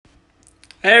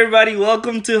Hey everybody,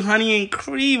 welcome to Honey and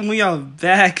Cream. We are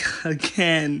back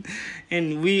again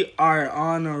and we are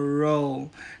on a roll.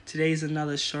 Today's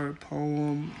another short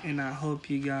poem and I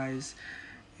hope you guys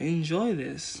enjoy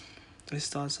this. It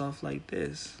starts off like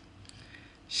this.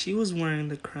 She was wearing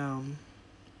the crown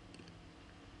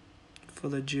for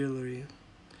the jewelry.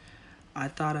 I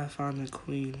thought I found the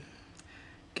queen.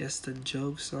 Guess the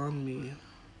joke's on me.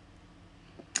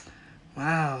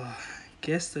 Wow,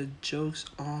 guess the joke's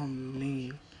on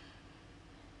me.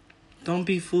 Don't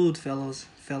be fooled, fellas.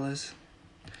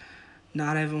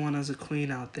 Not everyone is a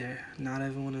queen out there. Not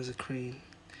everyone is a queen.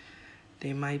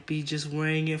 They might be just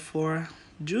wearing it for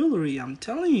jewelry, I'm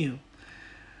telling you.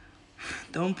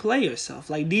 Don't play yourself.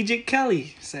 Like DJ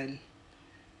Kelly said,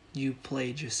 you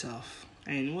played yourself.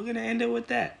 And we're going to end it with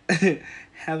that.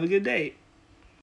 Have a good day.